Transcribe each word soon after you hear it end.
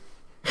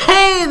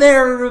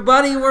there,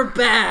 everybody, we're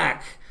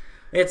back.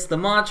 It's the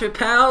Mantra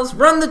Pals.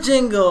 Run the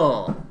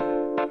jingle.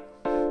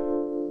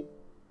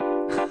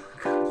 I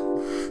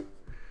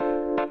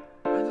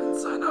didn't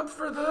sign up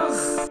for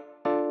this.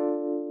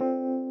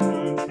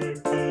 Mantra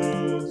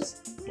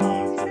Pals,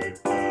 Mantra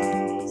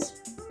Pals,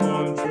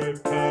 Mantra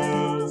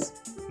Pals,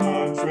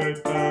 Mantra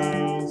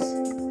Pals.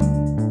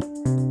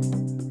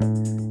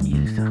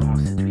 Ils seront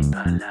séduits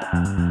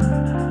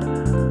par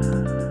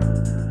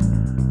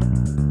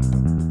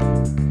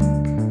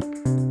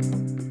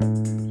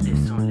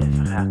Laissons les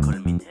frères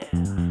Colminaire.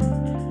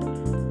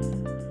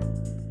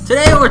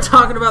 Today we're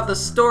talking about the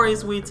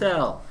stories we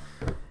tell.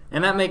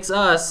 And that makes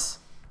us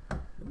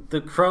the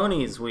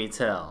cronies we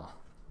tell.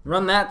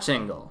 Run that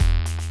jingle.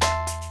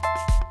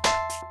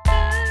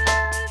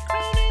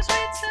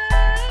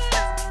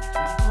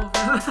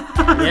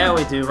 Yeah,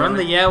 we do. Run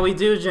the Yeah, we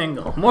do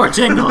jingle. More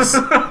jingles.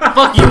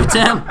 Fuck you,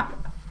 Tim.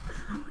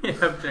 We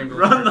have jingles.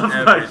 Run the for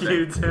fuck everything.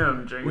 you,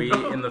 Tim. Jingle. We,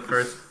 in the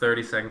first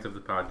 30 seconds of the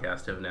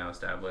podcast, have now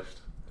established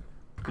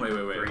Wait.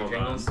 three Hold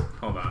jingles. on.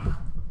 Hold on.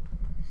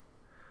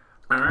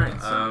 All right.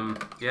 So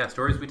Yeah,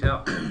 stories we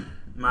tell.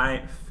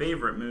 my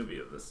favorite movie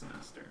of the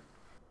semester.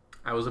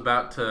 I was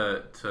about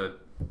to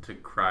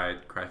cry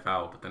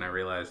foul, but then I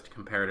realized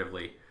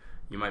comparatively,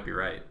 you might be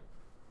right.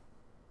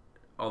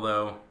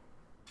 Although,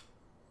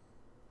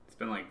 It's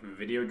been like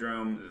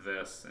Videodrome,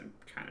 this, and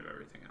kind of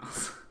everything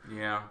else.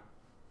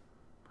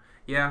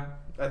 yeah,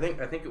 I think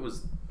it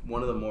was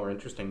one of the more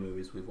interesting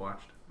movies we've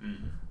watched.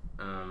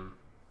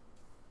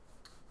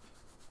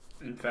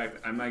 In fact,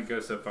 I might go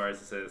so far as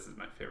to say this is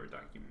my favorite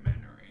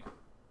documentary.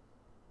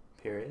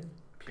 Period.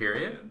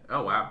 Period?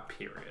 Oh wow,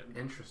 Period.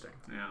 interesting.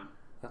 Yeah.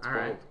 That's All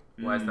right,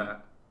 why is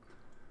that?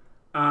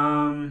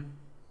 Well,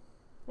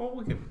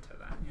 we'll get into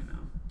that.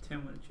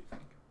 Tim, what did you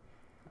think?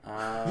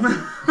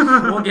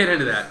 We'll get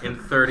into that in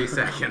 30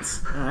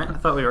 seconds. Alright, I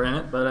thought we were in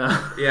it,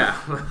 but Yeah,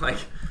 like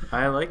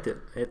I liked it.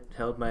 It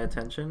held my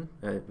attention.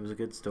 It was a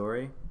good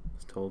story. It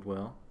was told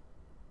well.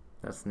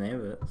 That's the name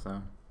of it,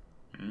 so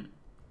I'm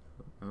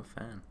a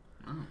fan.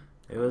 Oh.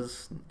 It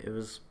was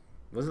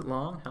it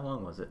long? How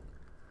long was it?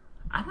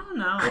 I don't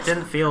know. It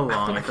didn't feel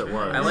long if it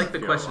was. I like the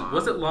feel question. long.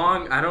 Was it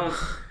long? I don't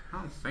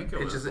think it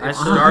It was. just I it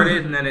should-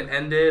 started and then it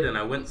ended and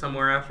I went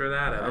somewhere after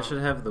that. I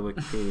should have the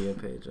Wikipedia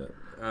page up.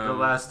 The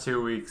last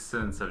 2 weeks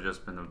since have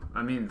just been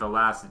the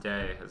last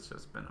day has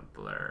just been a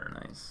blur.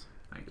 Nice.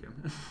 Thank you.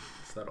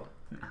 subtle.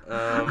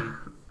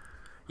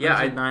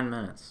 Yeah, 9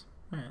 minutes.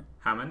 Alright.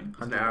 How many?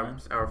 It's an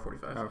hour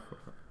 45. Hour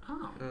 45.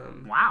 Oh,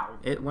 Um, wow.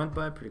 It went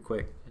by pretty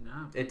quick,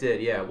 It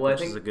did, yeah. Well,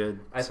 which is a good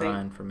I think-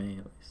 sign for me,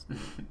 at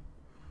least.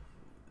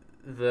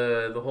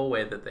 the whole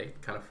way that they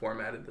kind of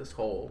formatted this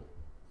whole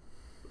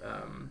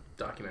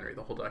documentary,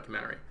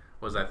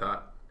 was, I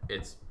thought,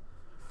 it's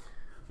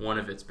one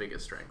of its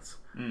biggest strengths,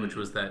 which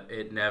was that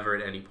it never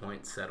at any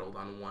point settled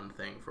on one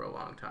thing for a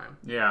long time.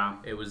 Yeah.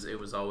 It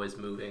was always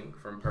moving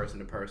from person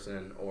to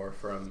person or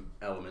from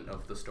element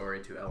of the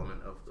story to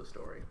element of the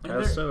story. I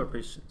also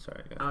appreciate.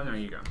 Sorry, go ahead. Oh, no,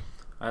 you go.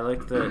 I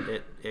like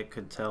that it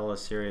could tell a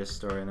serious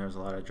story and there was a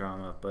lot of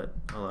drama, but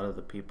a lot of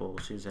the people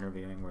she was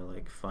interviewing were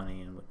like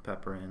funny and would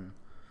pepper in.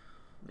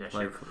 Yeah,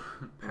 Like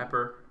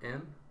Pepper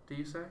in, do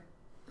you say?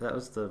 that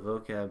was the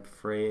vocab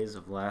phrase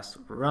of last.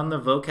 Run the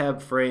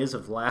vocab phrase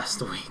of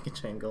last week,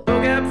 jingle.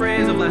 Vocab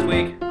phrase of last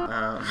week.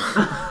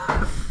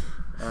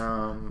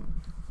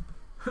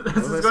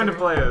 This is going to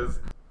play as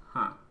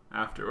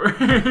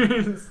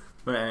afterwards.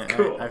 But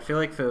Cool. I feel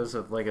like if it was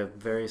a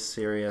very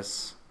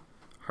serious,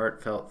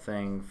 heartfelt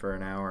thing for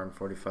an hour and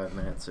 45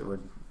 minutes, it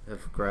would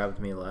have grabbed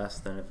me less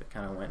than if it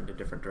kind of went into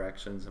different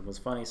directions and was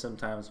funny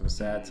sometimes, was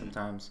sad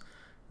sometimes.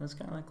 And it's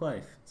kind of like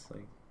life. It's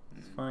like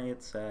it's funny,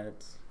 it's sad,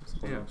 it's a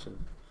whole bunch of.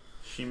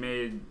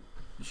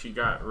 She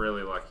got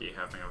really lucky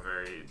having a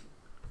very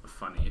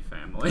funny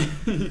family.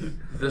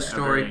 The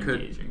story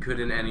Very engaging. could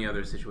in any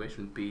other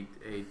situation be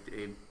a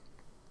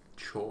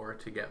chore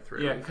to get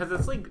through. Yeah, because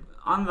it's like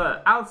on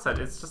the outside,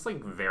 it's just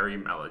like very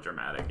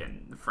melodramatic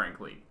and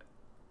frankly,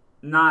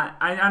 not.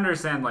 I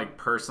understand like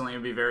personally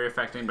it'd be very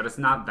affecting, but it's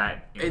not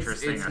that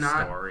interesting it's a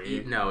not,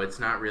 story. No, it's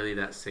not really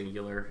that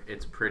singular.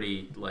 It's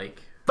pretty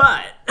like,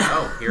 But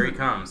oh, here he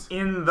comes.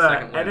 in the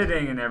Second wind.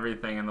 editing and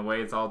everything and the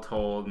way it's all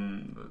told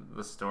and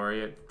the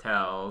story it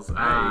tells,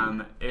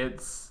 Right.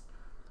 it's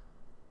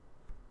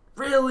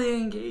really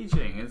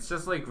engaging. It's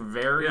just like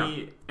very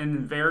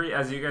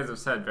as you guys have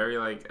said, very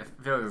like I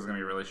feel like this is gonna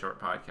be a really short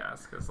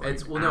podcast because like,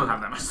 It's- well, I don't no.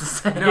 have that much to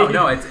say.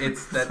 No,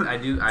 it's that I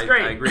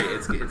great. agree.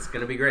 It's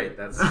gonna be great.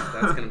 That's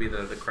gonna be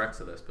the crux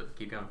of this. But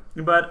keep going.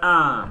 But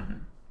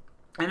and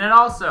it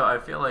also I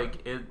feel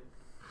like it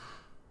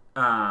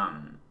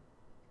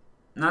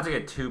not to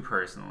get too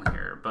personal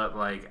here, but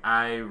like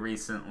I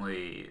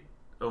recently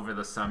over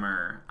the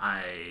summer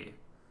a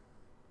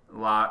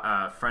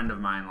friend of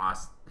mine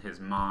lost his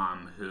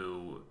mom,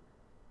 who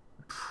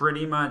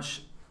pretty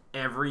much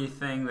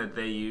everything that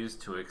they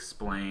used to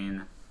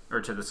explain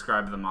or to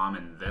describe the mom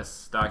in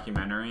this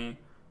documentary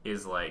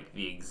is like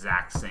the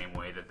exact same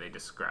way that they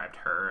described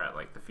her at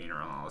like the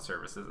funeral and all the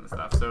services and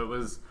stuff. So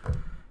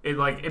it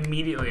like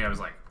immediately I was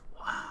like,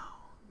 wow,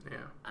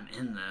 I'm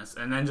in this,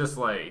 and then just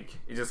like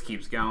it just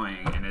keeps going,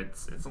 and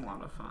it's a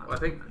lot of fun. Well, I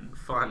think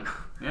fun.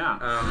 Yeah.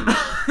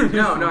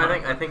 No,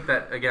 I think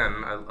that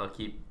again. I'll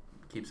keep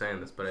saying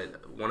this,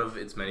 but one of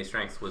its many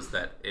strengths was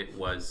that it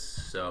was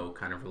so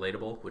kind of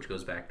relatable, which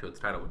goes back to its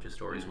title, which is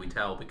Stories We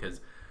Tell, because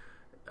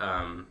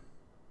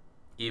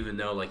even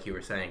though, like you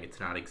were saying, it's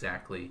not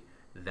exactly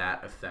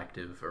that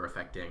effective or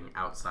affecting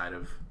outside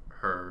of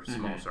her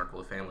small circle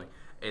of family,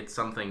 it's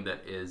something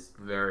that is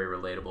very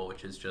relatable,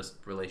 which is just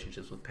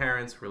relationships with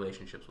parents,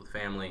 relationships with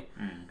family,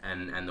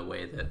 and the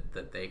way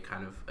that they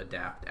kind of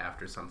adapt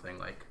after something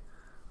like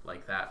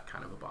that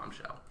kind of a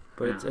bombshell.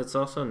 But it's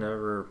also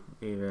never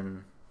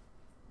even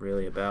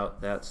really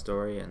about that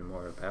story, and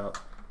more about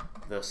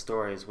the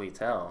stories we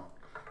tell,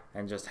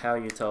 and just how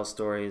you tell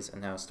stories,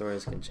 and how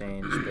stories can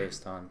change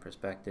based on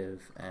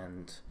perspective,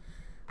 and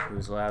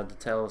who's allowed to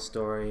tell a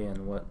story,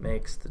 and what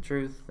makes the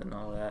truth, and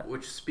all that.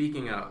 Which,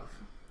 speaking of,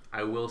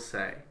 I will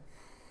say,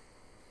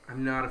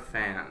 I'm not a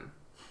fan.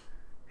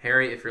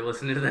 Harry, if you're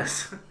listening to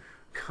this,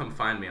 come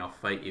find me. I'll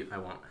fight you. I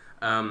won't.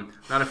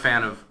 Not a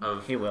fan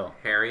of He will.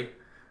 Harry,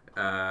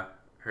 her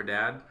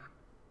dad,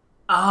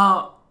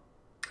 Oh,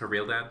 her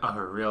real dad.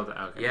 her real dad.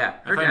 Okay. Yeah,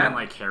 I her thought you dad. meant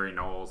like Harry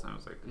Knowles, and I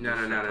was like, No.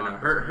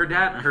 Her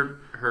dad,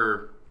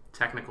 her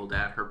technical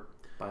dad, her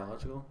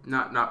Biological?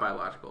 not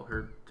biological.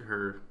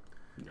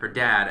 Her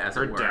dad as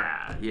Her it were.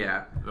 dad.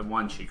 Yeah. The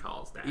one she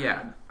calls dad.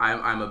 Yeah,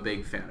 I'm a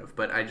big fan of,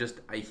 but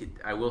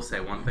I will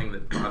say one thing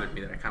that bothered me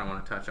that I kind of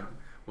want to touch on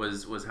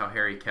was how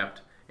Harry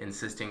kept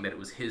insisting that it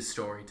was his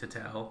story to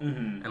tell,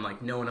 and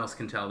like no one else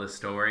can tell this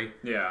story.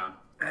 Yeah.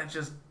 That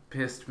just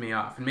pissed me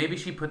off, and maybe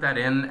she put that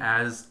in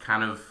as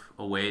kind of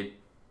a way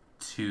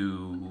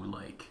to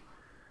like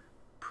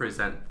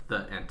present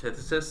the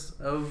antithesis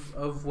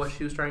of what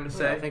she was trying to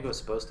say. Yeah, I think it was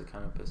supposed to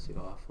kind of piss you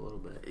off a little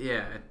bit.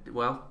 Yeah,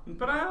 well,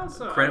 But I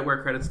also credit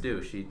where credit's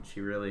due. She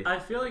really. I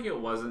feel like it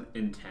wasn't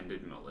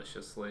intended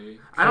maliciously.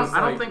 I don't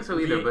 'Cause, think so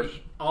either, but-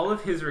 all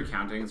of his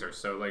recountings are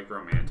so like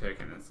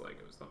romantic, and it's like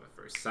it was love at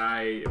first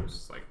sight. It was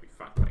just like we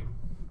fucked like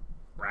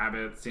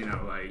rabbits,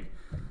 like.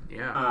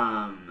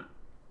 Yeah.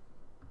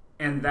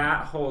 And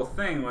that whole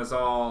thing was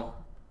all.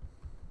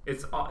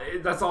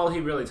 That's all he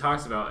really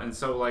talks about, and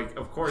so like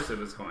of course it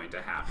was going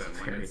to happen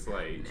when Very it's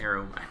like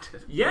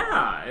narrow-minded.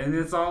 yeah, and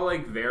it's all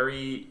like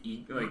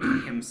very like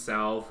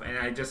himself, and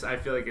I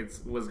feel like it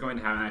was going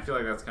to happen. I feel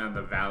like that's kind of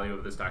the value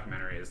of this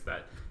documentary, is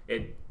that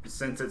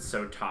since it's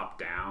so top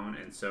down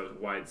and so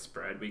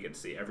widespread, we get to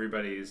see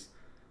everybody's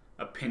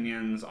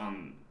opinions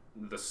on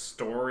the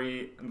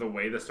story, the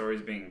way the story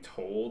is being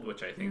told,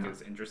 which I think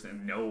is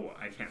interesting. No,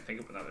 I can't think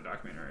of another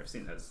documentary I've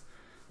seen that's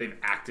they've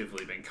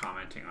actively been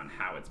commenting on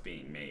how it's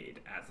being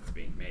made as it's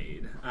being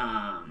made,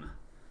 and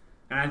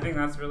I think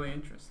that's really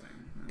interesting.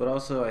 But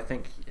also, I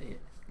think,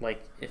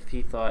 like, if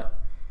he thought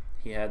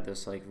he had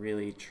this, like,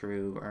 really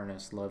true,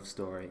 earnest love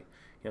story,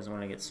 he doesn't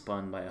want to get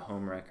spun by a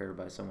homewrecker,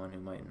 by someone who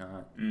might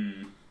not,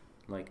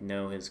 like,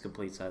 know his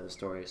complete side of the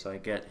story. So I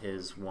get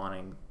his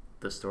wanting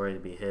the story to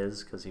be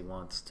his, because he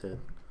wants to,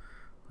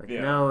 like,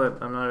 no,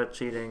 I'm not a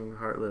cheating,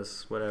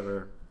 heartless,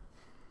 whatever.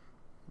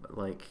 But,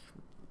 like,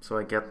 so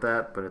I get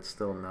that, but it's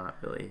still not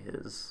really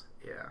his.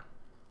 Yeah.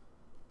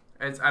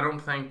 I don't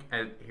think.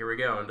 Here we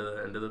go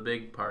into the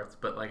big parts,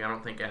 but like I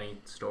don't think any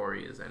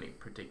story is any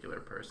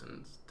particular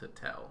person's to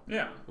tell.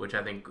 Yeah. Which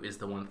I think is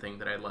the one thing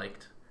that I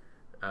liked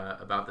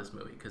about this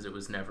movie, because it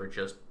was never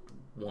just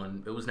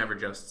one. It was never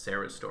just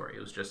Sarah's story.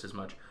 It was just as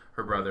much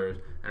her brothers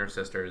and her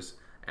sisters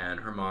and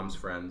her mom's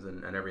friends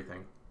and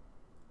everything.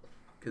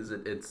 Because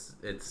it's.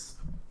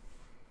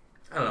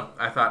 I don't know.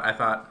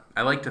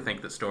 I like to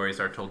think that stories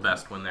are told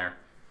best when they're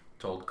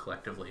told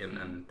collectively,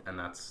 and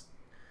that's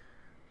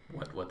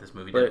what this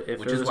movie But did, if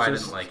which it is was why I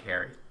just- didn't like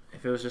Harry.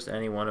 If it was just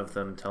any one of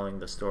them telling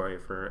the story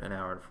for an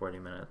hour and 40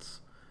 minutes,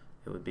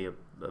 it would be a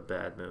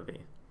bad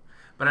movie.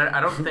 But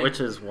I don't think Which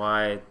is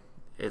why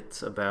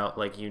it's about,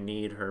 like, you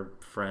need her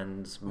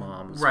friend's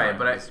mom's right.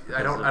 But friends,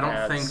 I don't because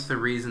it think adds- the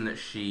reason that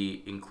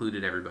she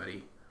included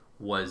everybody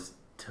was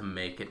to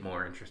make it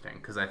more interesting,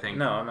 because I think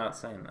No, I'm not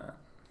saying that.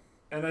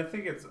 And I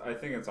think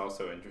it's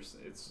also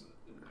interesting. It's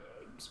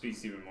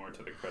speaks even more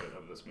to the credit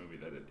of this movie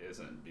that it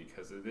isn't,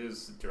 because it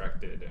is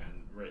directed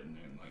and written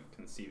and like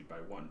conceived by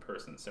one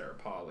person, Sarah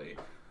Polley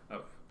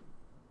of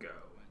Go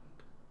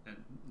and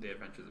The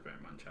Adventures of Barry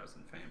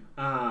Munchausen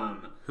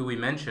fame. who we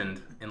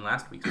mentioned in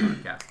last week's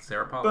podcast,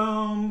 Sarah Polley.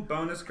 Boom,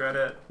 bonus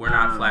credit. We're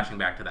not flashing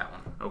back to that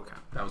one. Okay.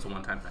 That was a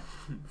one-time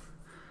thing.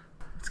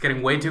 It's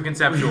getting way too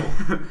conceptual.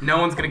 No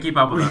one's gonna keep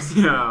up with us.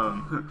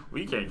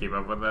 We can't keep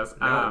up with us.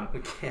 No, we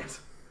can't.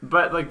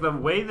 But, like, the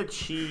way that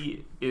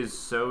she is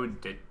so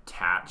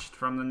detached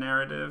from the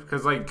narrative,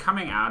 because, like,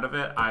 coming out of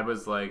it, I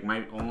was like,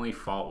 my only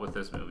fault with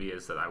this movie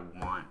is that I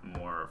want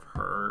more of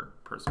her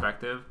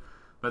perspective.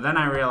 But then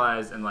I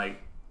realized, in,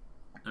 like,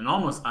 an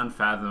almost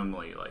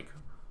unfathomably, like,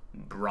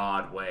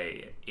 broad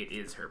way, it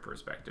is her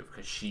perspective,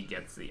 because she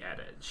gets the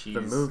edit. The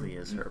movie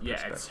is her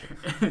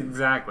perspective. Yeah,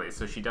 exactly.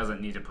 So she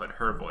doesn't need to put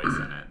her voice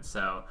in it.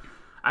 So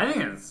I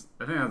think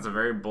that's a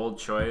very bold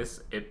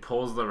choice. It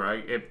pulls the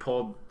rug. It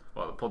pulled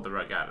the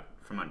rug out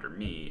from under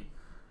me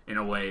in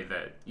a way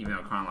that, even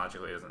though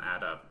chronologically it doesn't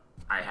add up,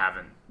 I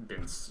haven't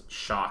been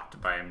shocked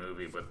by a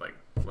movie with like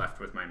left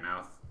with my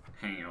mouth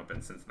hanging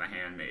open since The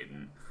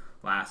Handmaiden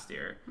last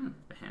year.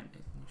 The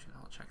Handmaiden, you should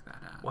all check that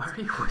out. Why are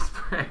you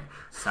whispering?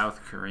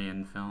 South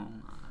Korean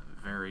film,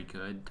 very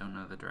good. Don't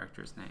know the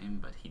director's name,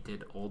 but he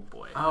did Old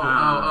Boy.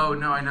 Oh,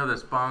 no, I know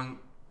this. Bong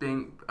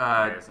Bing.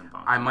 it isn't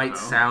Bong I Joon-ho. might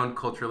sound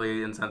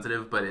culturally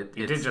insensitive, but You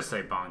it's... did just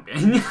say Bong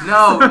Bing.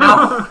 No,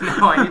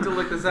 I need to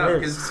look this up.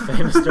 It is 'cause-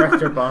 famous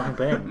director Bong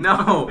Bing.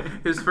 No,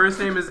 his first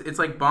name is, it's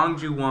like Bong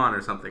Joon-won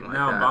or something like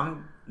that.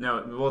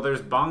 Well,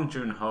 there's Bong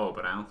Joon-ho,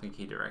 but I don't think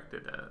he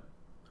directed it.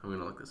 I'm going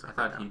to look this up. I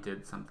thought right he now.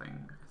 did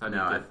something. I thought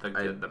No, he did the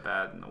I- good, the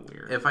bad, and the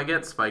weird. If I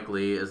get Spike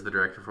Lee as the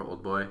director for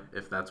Old Boy,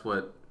 if that's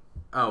what...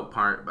 Oh,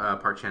 Park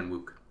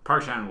Chan-wook.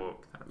 Park Chan-wook.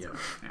 That's Yeah. it.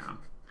 Yeah.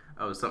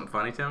 Oh, something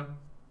funny, Tim?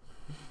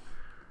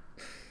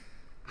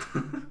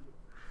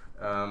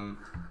 Can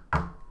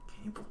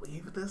you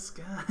believe this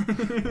guy?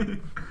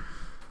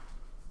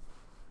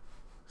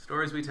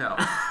 Stories we tell.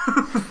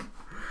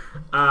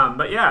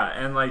 But yeah,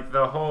 and like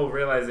the whole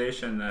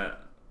realization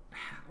that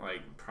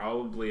like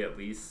probably at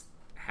least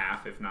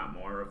half, if not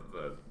more, of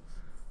the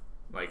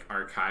like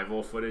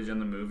archival footage in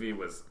the movie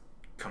was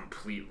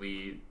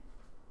completely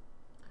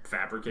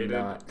fabricated.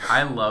 Not.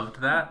 I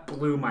loved that.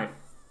 Blew my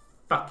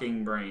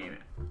fucking brain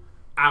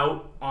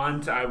out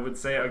onto, I would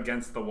say,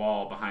 against the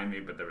wall behind me,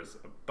 but there was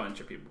a bunch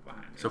of people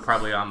behind me. So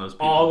probably on those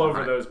people. all over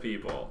behind- those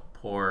people.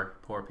 Poor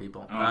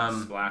people.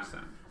 Splash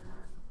them.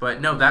 But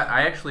no, that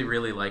I actually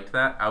really liked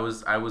that. I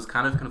was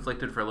kind of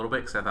conflicted for a little bit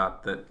because I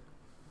thought that,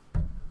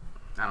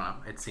 I don't know,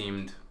 it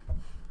seemed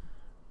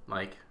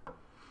like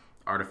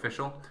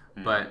artificial,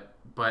 but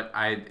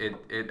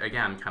it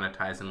again kind of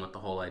ties in with the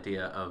whole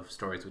idea of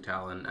stories we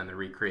tell and the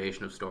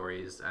recreation of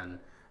stories and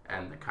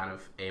the kind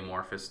of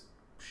amorphous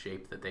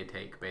shape that they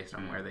take based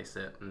on where they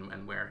sit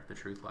and where the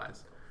truth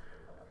lies.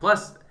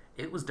 Plus,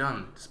 it was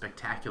done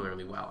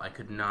spectacularly well. I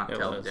could not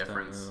tell the was done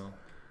difference. well.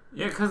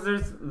 Yeah, because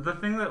there's the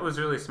thing that was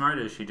really smart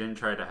is she didn't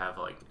try to have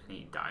like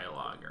any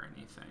dialogue or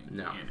anything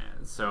No. in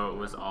it, so it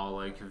was all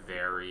like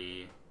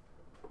very,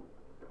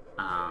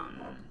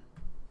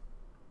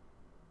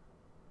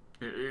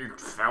 it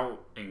felt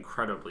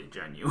incredibly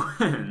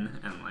genuine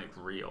and like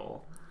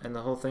real. And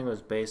the whole thing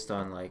was based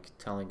on like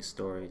telling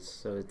stories,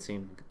 so it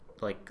seemed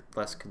like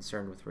less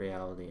concerned with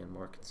reality and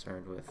more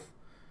concerned with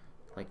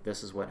like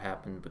this is what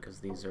happened because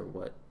these are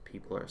what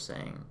people are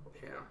saying.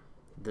 Yeah.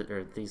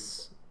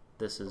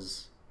 This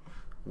is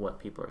what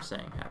people are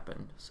saying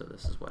happened, so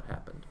this is what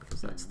happened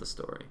because that's the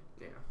story.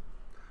 Yeah.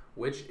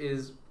 Which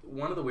is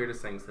one of the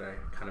weirdest things that I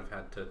kind of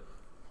had to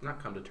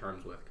not come to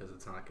terms with, because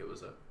it's not like it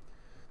was a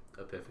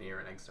epiphany or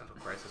an existential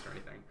crisis or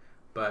anything.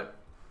 But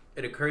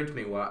it occurred to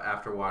me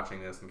after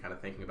watching this and kind of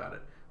thinking about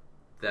it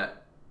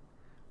that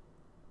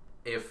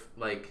if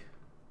like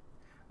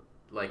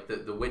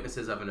the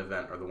witnesses of an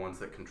event are the ones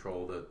that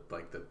control the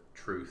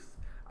truth.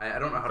 I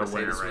don't know how to The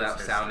say this winner without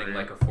writes sounding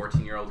history. like a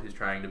 14-year-old who's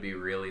trying to be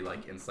really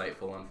like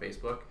insightful on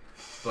Facebook,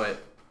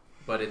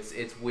 but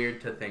it's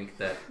weird to think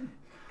that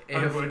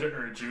if to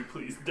urge you,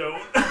 please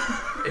don't.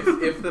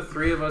 if the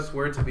three of us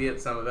were to be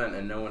at some event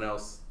and no one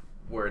else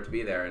were to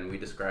be there, and we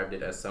described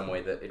it as some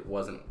way that it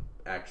wasn't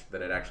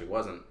that it actually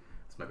wasn't,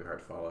 this might be hard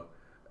to follow.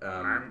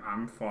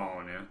 I'm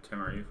following you,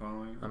 Tim. Are you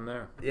following? I'm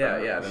there.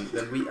 Yeah.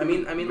 Then we. I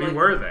mean, We like,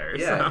 were there.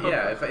 Yeah, so.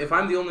 yeah. If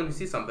I'm the only one who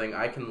sees something,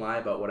 I can lie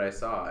about what I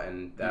saw,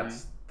 and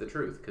that's the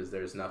truth, because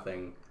there's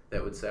nothing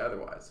that would say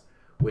otherwise.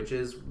 Which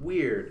is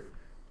weird,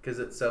 because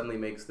it suddenly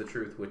makes the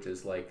truth, which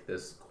is like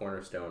this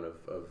cornerstone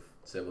of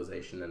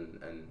civilization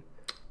and.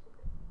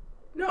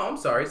 No, I'm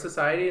sorry,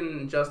 society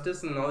and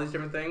justice and all these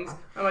different things.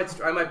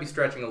 I might be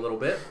stretching a little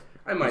bit.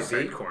 I might be.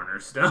 Said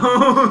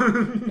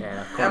cornerstone.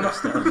 Yeah,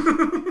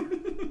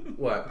 cornerstone.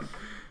 What?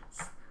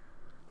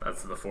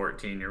 That's the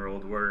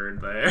 14-year-old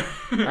word there.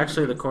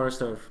 Actually, the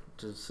cornerstone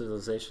of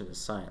civilization is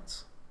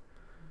science.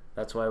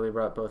 That's why we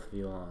brought both of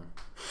you along.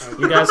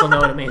 You guys will know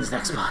what it means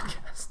next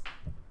podcast.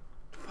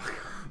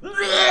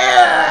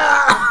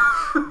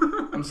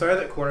 I'm sorry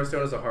that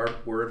cornerstone is a hard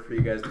word for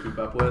you guys to keep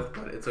up with,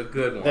 but it's a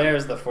good one.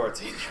 There's the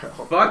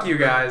 14-year-old. Fuck you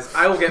guys.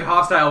 I will get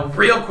hostile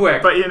real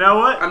quick. But you know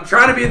what? I'm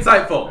trying to be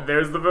insightful.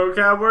 There's the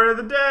vocab word of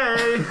the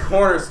day.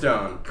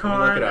 Cornerstone. Let me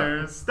look it up.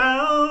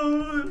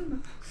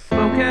 Cornerstone.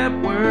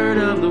 Vocab word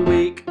of the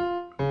week.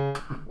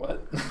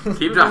 What?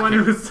 Keep The one who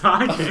talking. was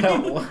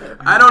talking What?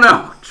 I don't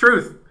know.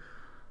 Truth.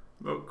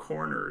 about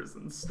corners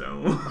and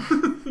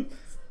stone.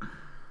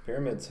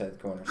 Pyramids had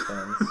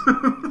cornerstones.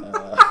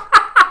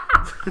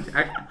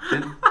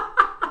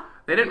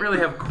 They didn't really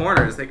have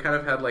corners. They kind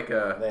of had like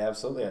a... They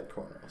absolutely had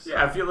corners.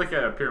 Yeah, I feel like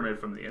a pyramid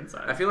from the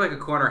inside. I feel like a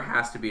corner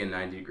has to be a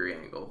 90-degree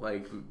angle.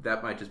 Like,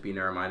 that might just be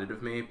narrow-minded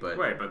of me, but...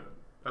 Wait, but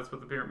that's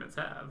what the pyramids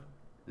have.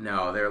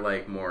 No, they're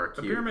like more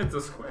The cute. pyramid's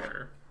a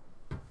square.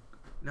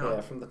 No,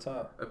 Yeah, from the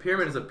top. a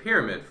pyramid is a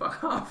pyramid.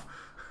 Fuck off.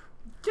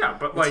 Yeah,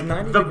 but It's like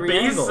 90 the degree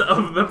base angle.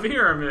 of the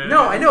pyramid.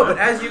 No, I know, but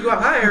as you go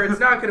higher, it's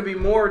not going to be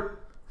more...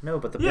 No,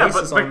 but the yeah, base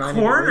but is all the 90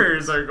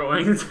 corners degrees. are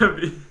going to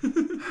be.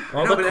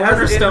 All No, the but it has-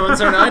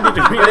 cornerstones are 90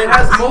 degrees. But it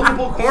has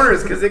multiple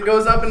corners because it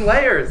goes up in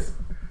layers.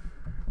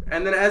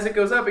 And then as it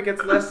goes up, it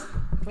gets less.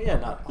 Well, yeah,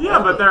 not all Yeah,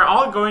 but of they're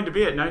all going to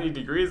be at 90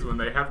 degrees when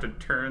they have to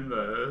turn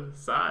the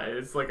side.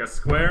 It's like a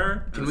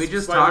square. Can and we a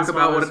just slightly talk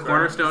about what a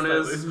smaller square, cornerstone and a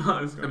is slightly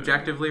smaller square.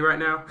 objectively right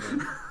now?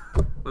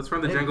 Let's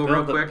run the They jingle build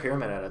real the quick.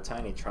 pyramid out of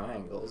tiny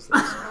triangles.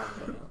 That's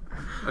fine,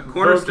 A Vocab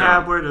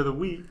cornerstone. word of the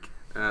week.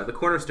 The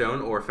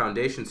cornerstone or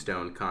foundation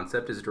stone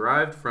concept is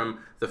derived from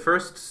the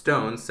first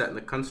stone set in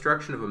the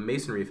construction of a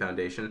masonry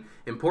foundation,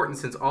 important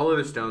since all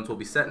other stones will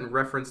be set in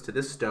reference to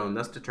this stone,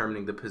 thus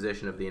determining the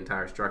position of the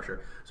entire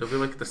structure. So if we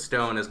look at the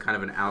stone as kind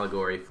of an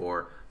allegory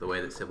for the way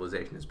that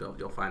civilization is built,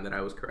 you'll find that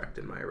I was correct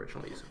in my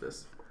original use of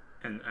this.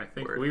 And I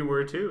think Word. we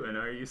were too in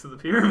our use of the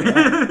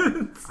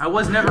pyramids. I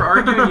was never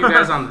arguing you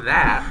guys on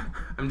that.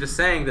 I'm just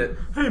saying that,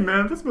 Hey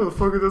man, this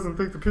motherfucker doesn't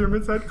think the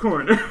pyramids had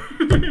corners.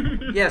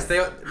 yes,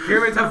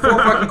 pyramids have 4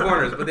 fucking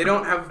corners, but they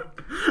don't have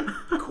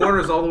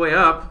corners all the way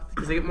up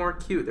because they get more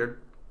cute. They're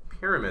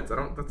pyramids.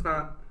 That's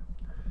not...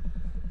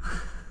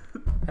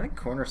 I think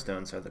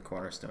cornerstones are the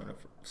cornerstone of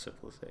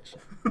civilization.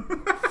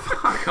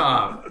 Fuck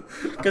off.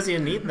 Because you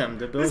need them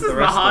to build This the is the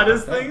rest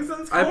hottest of the thing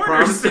since I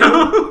promise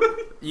cornerstone.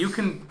 You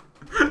can...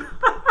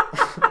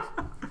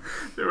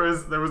 there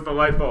was the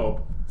light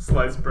bulb,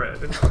 sliced bread,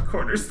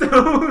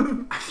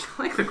 cornerstone. I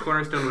feel like the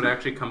cornerstone would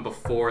actually come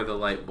before the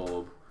light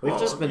bulb. We've Well,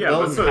 just been yeah, but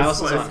building so is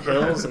houses on sliced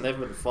bread. hills and they've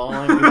been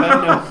falling. We've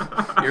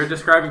had no... You're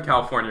describing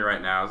California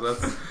right now, so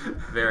that's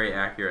very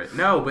accurate.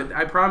 No, but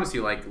I promise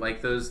you,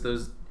 like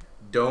those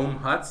dome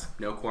huts,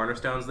 no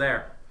cornerstones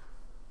there.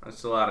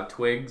 Just a lot of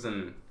twigs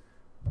and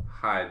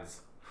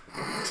hides.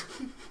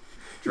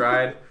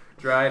 dried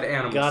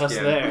animal Got us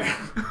skin. there.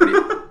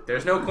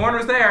 There's no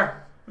corners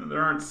there.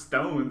 There aren't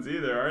stones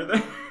either, are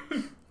there?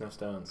 No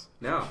stones.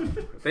 No,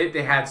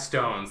 they had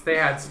stones. They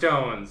had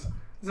stones.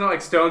 It's not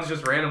like stones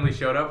just randomly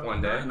showed up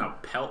one day. In a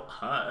pelt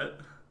hut.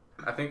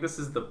 I think this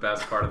is the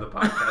best part of the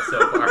podcast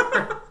so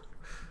far.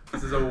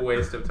 This is a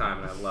waste of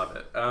time, and I love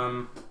it.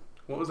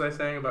 What was I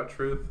saying about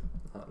truth?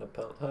 Not in a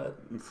pelt hut.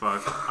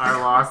 Fuck, I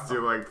lost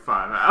you like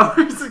 5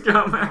 hours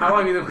ago, man. How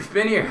long have you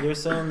been here? You're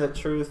saying that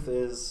truth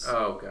is...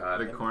 Oh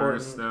God. The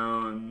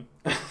cornerstone.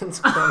 It's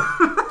important.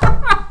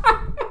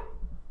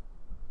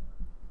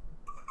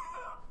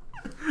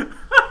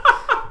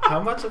 How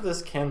much of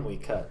this can we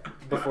cut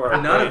before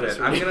our None of brain is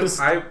it. I'm reduced?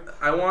 gonna.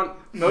 I want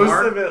Most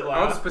Mark, of it I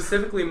want last.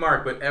 specifically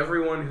Mark, but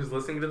everyone who's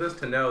listening to this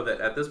to know that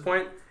at this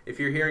point, if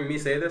you're hearing me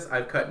say this,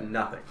 I've cut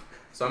nothing.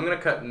 So I'm gonna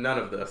cut none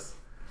of this,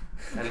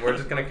 and we're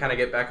just gonna kind of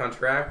get back on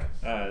track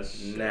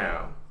Shit.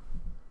 now.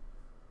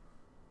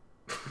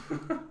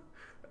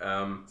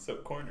 So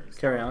corners.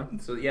 Carry on.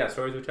 So yeah,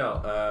 stories we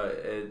tell.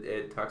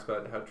 It talks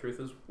about how truth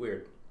is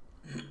weird.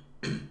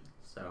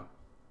 So,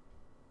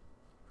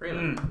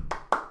 Freeman,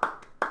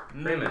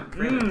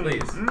 Freeman,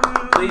 please,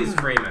 please,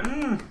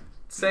 Freeman,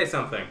 say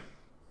something.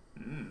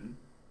 What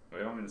do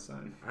you want me to say?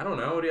 I don't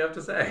know. What do you have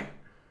to say?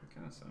 What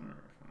kind of summer?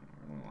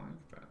 I really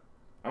like that.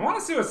 I want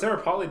to see what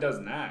Sarah Polley does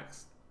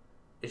next.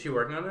 Is she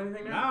working on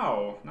anything now?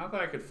 No, not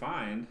that I could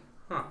find.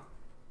 Huh.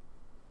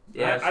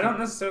 I don't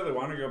necessarily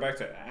want to go back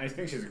to. I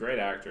think she's a great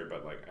actor,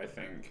 but like I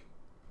think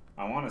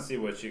I want to see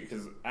what she,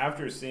 because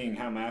after seeing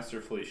how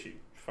masterfully she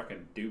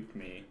fucking duped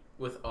me.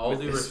 With all With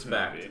due this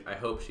respect, movie. I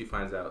hope she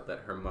finds out that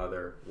her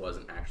mother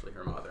wasn't actually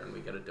her mother, and we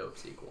get a dope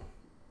sequel.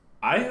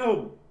 I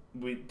hope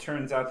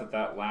turns out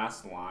that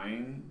last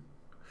line,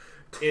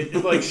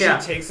 like Yeah.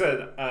 she takes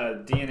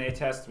a DNA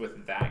test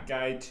with that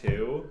guy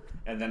too,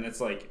 and then it's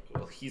like,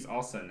 well, he's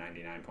also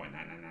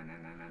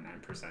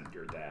 99.99999%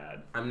 your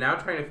dad. I'm now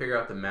trying to figure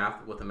out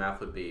what the math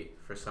would be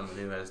for someone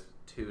who has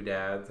 2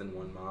 dads and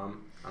 1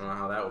 mom. I don't know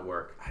how that would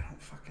work, I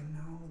don't fucking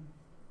know.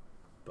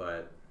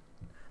 but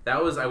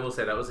that was, I will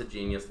say, that was a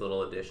genius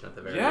little addition at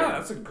the very Yeah, end.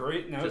 that's a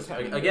great note. Just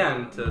having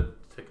again it. to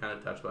kind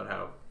of touch about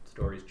how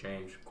stories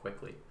change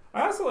quickly.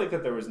 I also like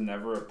that there was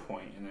never a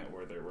point in it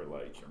where they were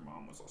like, your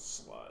mom was a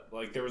slut.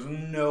 Like, there was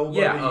nobody,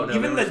 Yeah, oh, no,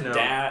 even there the was no-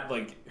 dad,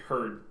 like,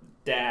 her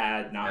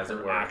dad, not As it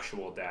her were.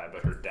 actual dad,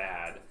 but her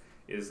dad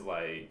is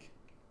like,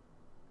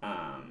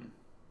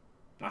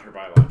 not her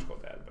biological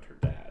dad, but her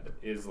dad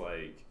is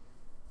like,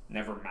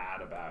 never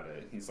mad about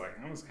it. He's like,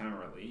 I was kind of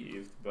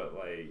relieved, but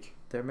like,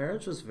 Their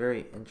marriage was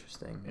very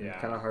interesting and Yeah.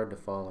 kind of hard to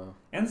follow.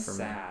 and For me.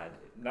 sad.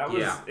 That was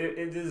Yeah.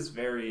 it is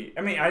very.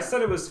 I mean, I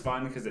said it was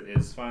fun because it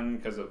is fun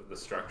because of the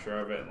structure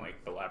of it and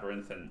like the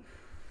labyrinth and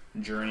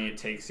journey it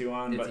takes you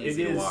on. It's but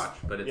easy it to is, watch,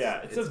 but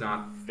it's a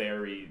not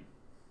very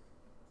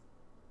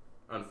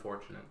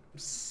unfortunate.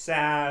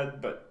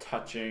 sad but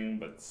touching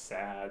but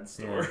sad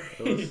story.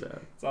 Yeah, it was sad.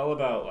 It's all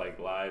about like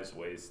lives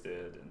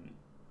wasted and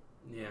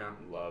Yeah.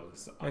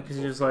 loves. Because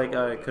he was like,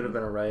 I unfulfilled could have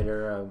been a and-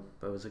 writer.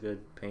 I was a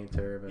good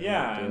painter. But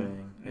Yeah, I'm not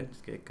and- doing.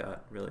 It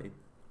got really.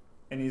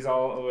 And he's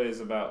always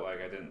about like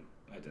I didn't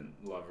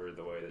love her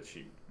the way that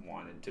she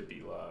wanted to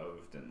be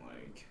loved and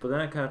like. But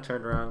then it kind of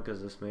turned around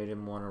because this made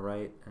him want to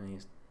write, and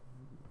he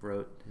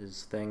wrote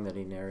his thing that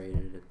he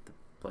narrated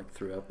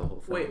throughout the whole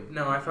thing. Wait,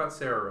 no, I thought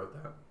Sarah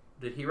wrote that.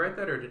 Did he write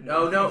that or did?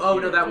 No, Oh I no! think Oh he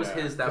no! wrote- That was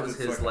yeah, his. That 'cause was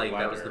it's his. like a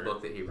That was the letter.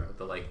 book that he wrote.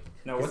 The like.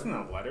 No, wasn't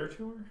it a letter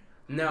to her?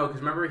 No,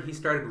 because remember he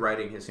started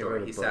writing his He story.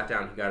 wrote a He book. sat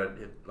down, he got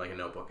a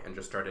notebook and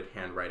just started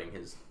handwriting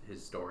his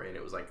story, and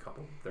it was like a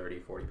couple 30,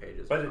 40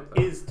 pages. But or it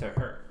something. is to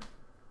her.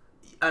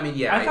 I mean,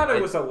 yeah. I thought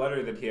it was a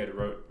letter that he had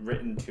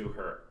written to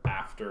her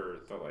after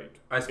the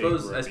I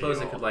suppose it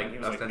reveal. could like And he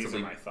was like, these are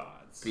ostensibly my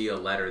thoughts. be a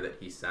letter that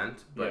he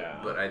sent, but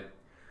Yeah.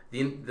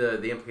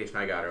 the implication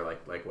I got, or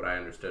like what I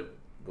understood,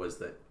 was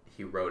that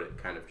he wrote it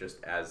kind of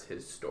just as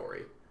his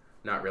story,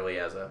 not really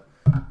as a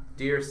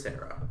dear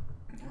Sarah.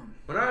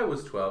 When I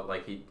was 12, I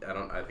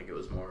think it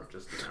was more of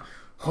just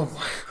Oh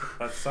my.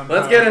 That's somehow,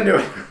 let's get into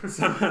it.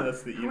 Somehow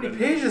that's the How many even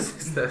pages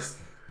is this?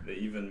 the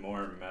even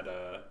more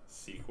meta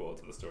sequel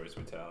to the stories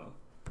we tell,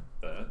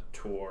 the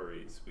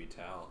Tories we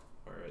tell,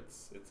 where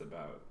it's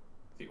about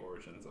the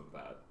origins of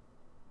that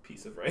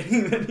piece of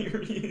writing that he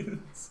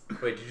reads.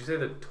 Wait, did you say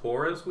the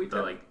Torahs we The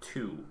tell? like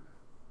two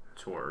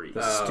Tories.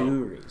 The Oh.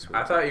 stories.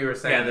 I thought you were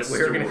saying Yeah, that the we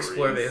were going to stories.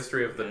 explore the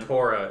history of the Yeah.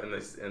 Torah in the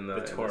the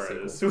sequel.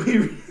 Torahs we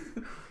read.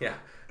 Yeah,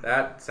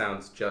 that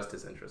sounds just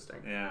as interesting.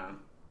 Yeah.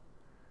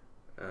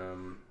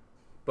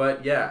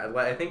 But yeah,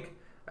 I think,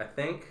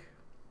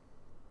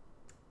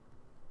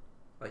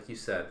 like you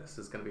said, this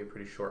is going to be a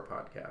pretty short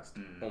podcast,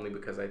 only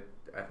because I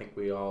think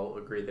we all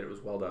agree that it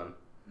was well done,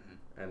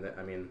 and that,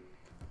 I mean,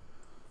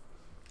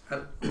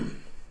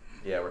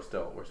 yeah, we're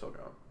still going,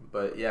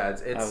 but yeah,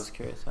 it's. I was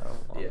curious how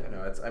long. Yeah,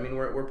 no, it's. I mean,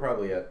 we're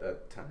probably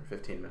at 10 or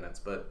 15 minutes,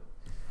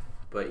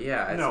 but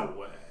yeah. No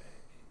way.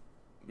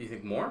 You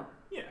think more?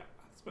 Yeah,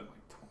 it's been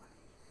like 20.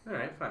 All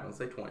right, fine. Let's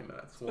say 20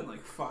 minutes. It's been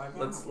like 5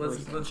 Let's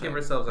hours. give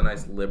ourselves a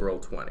nice liberal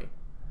 20.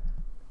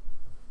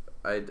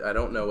 I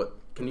don't know what.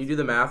 Can you do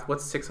the math?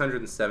 What's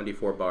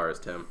 674 bars,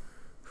 Tim?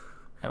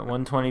 At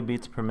 120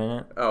 beats per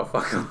minute. Oh,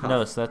 fuck off.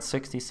 No, so that's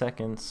 60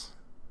 seconds.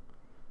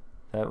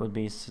 That would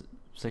be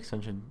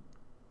 600.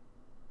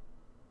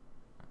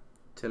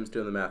 Tim's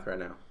doing the math right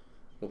now.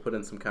 We'll put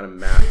in some kind of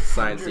math,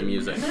 sciencey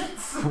music.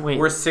 Wait,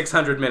 We're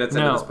 600 minutes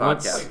No, into this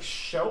what's- podcast. Like,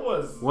 show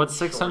us. what's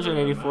shorter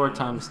 684 than that.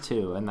 times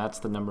 2? And that's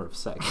the number of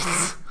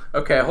seconds.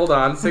 Okay, hold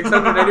on.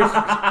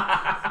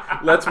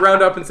 684. Let's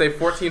round up and say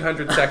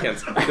 1,400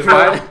 seconds.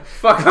 Divide.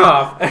 Fuck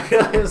off. I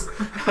realized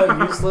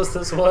how useless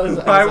this was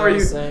Why as were I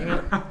was you- saying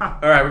it. All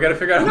right, we got to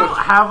figure out You how don't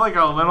much. have like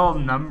a little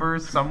number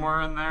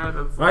somewhere in there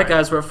that's All right,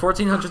 guys, we're at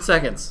 1,400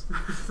 seconds.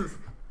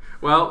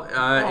 Well,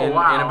 in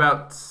wow.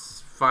 about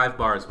 5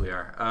 bars we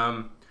are.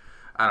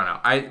 I don't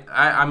know.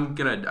 I'm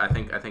gonna. I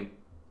think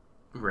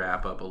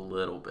wrap up a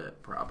little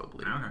bit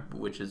probably, Okay.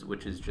 which is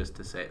just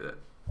to say that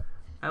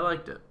I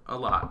liked it a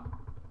lot.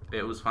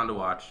 It was fun to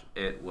watch.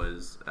 It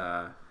was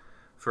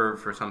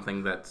for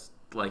something that's,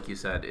 like you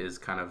said, is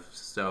kind of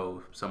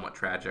somewhat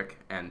tragic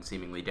and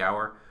seemingly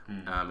dour.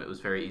 It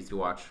was very easy to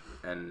watch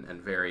and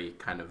very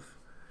kind of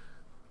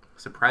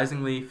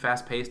surprisingly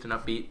fast paced and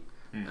upbeat.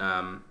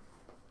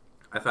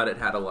 I thought it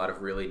had a lot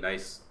of really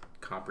nice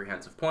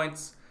comprehensive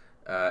points.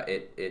 I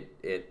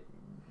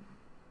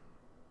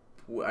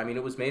mean,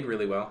 it was made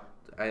really well.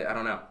 I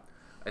don't know.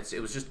 It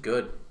was just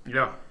good.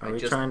 Yeah. Are I we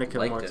just trying to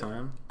kill liked more it.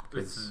 time?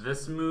 It's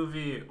this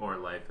movie or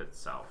Life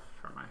Itself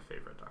for my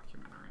favorite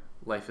documentary.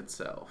 Life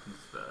itself.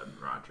 It's the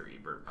Roger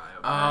Ebert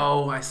biopic.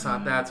 Oh, I saw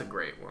that's a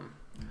great one.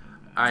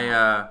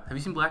 Have you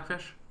seen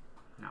Blackfish?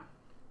 No.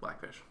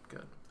 Blackfish,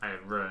 good. I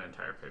wrote an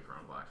entire paper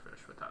on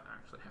Blackfish without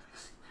actually having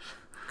seen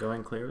it.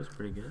 Going Clear was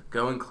pretty good.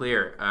 Going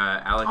Clear.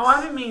 Alex. Oh,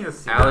 I didn't mean to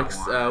see Alex.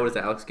 that one. What is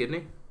that? Alex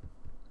Gibney?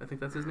 I think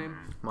that's his name.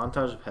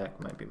 Montage of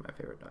Heck might be my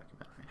favorite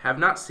documentary. Have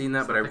not seen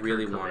that, Is but I the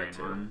really Kurt wanted Cobain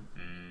to. one?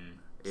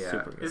 Yeah.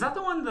 Super good. Is that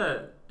the one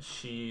that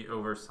she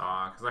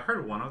oversaw? Because I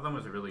heard one of them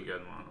was really good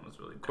and one of them was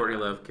really bad. Courtney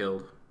Love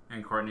killed.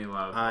 And Courtney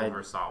Love I-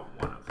 oversaw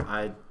one of them.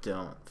 I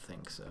don't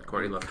think so.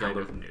 Courtney Love kind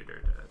killed of him.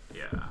 neutered it,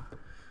 yeah.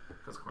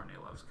 Because Courtney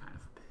Love's kind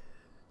of a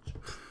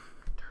bitch.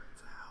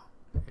 Turns out.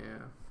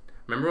 Yeah.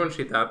 Remember when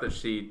she thought that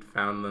she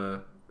found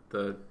the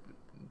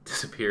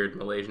disappeared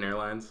Malaysian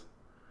Airlines?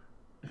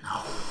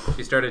 No.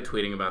 She started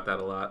tweeting about that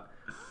a lot.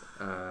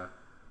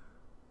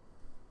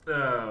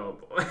 Oh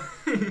boy.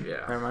 It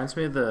Yeah. reminds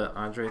me of the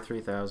Andre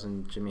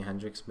 3000 Jimi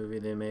Hendrix movie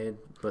they made,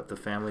 but the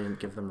family didn't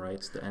give them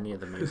rights to any of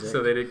the music.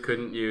 So they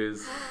couldn't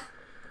use.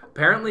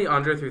 Apparently,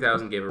 Andre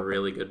 3000 gave a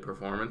really good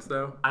performance,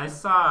 though. I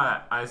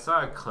saw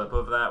a clip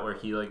of that where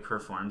he like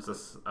performs a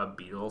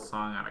Beatles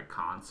song at a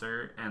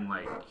concert, and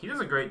like he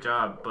does a great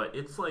job, but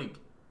it's like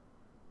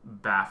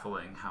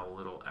baffling how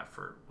little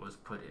effort was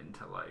put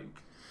into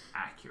like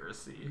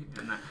accuracy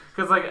in that.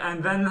 Because like,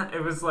 and then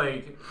it was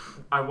like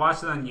I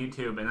watched it on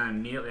YouTube, and then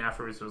immediately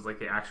afterwards was like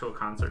the actual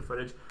concert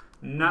footage.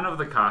 None of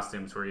the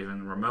costumes were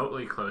even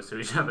remotely close to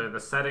each other. The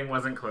setting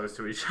wasn't close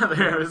to each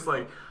other. I was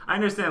like, I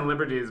understand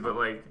liberties, but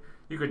like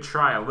you could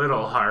try a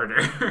little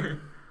harder.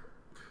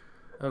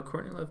 Oh,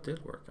 Courtney Love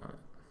did work on it.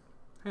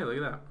 Hey, look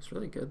at that. It's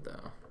really good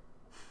though.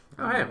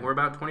 Oh, hey, we're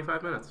about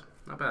 25 minutes.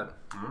 Not bad.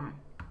 Oh.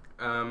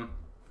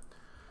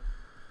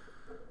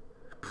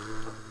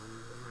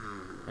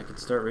 I could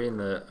start reading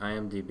the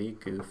IMDb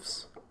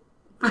goofs.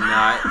 No,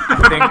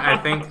 I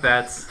think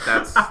that's.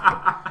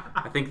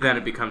 I think then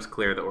it becomes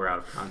clear that we're out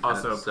of content.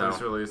 Also, so.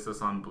 please release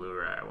this on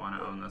Blu-ray. I want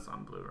to own this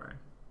on Blu-ray.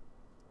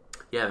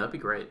 Yeah, that'd be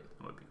great.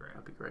 That would be great.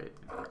 That'd be great.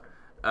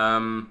 I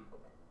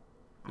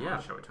Yeah.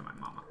 want to show it to my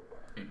mama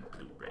in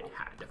Blu-ray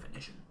high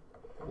definition.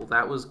 Well,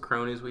 that was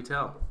Cronies We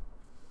Tell.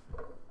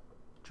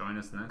 Join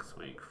us next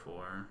week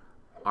for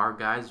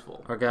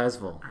Argysville.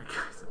 Argysville.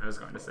 I was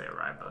going to say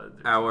Arriba.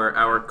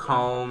 Our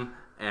calm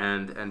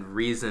and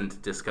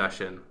reasoned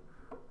discussion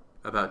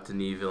about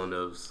Denis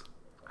Villeneuve's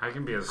I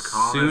can be as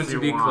calm soon as to you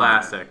be want.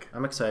 classic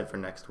I'm excited for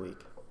next week.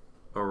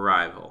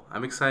 Arrival.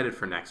 I'm excited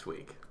for next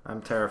week.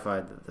 I'm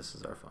terrified that this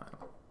is our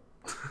final.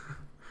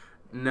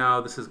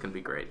 No, this is gonna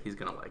be great. He's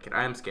gonna like it.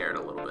 I am scared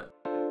a little bit.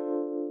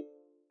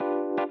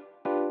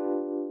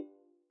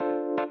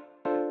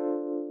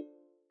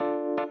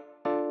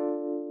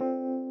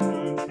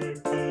 Montreux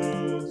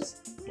Pals,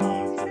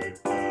 Montreux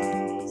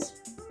Pals,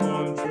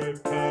 Montreux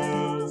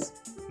Pals,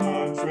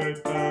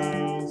 Montreux Pals.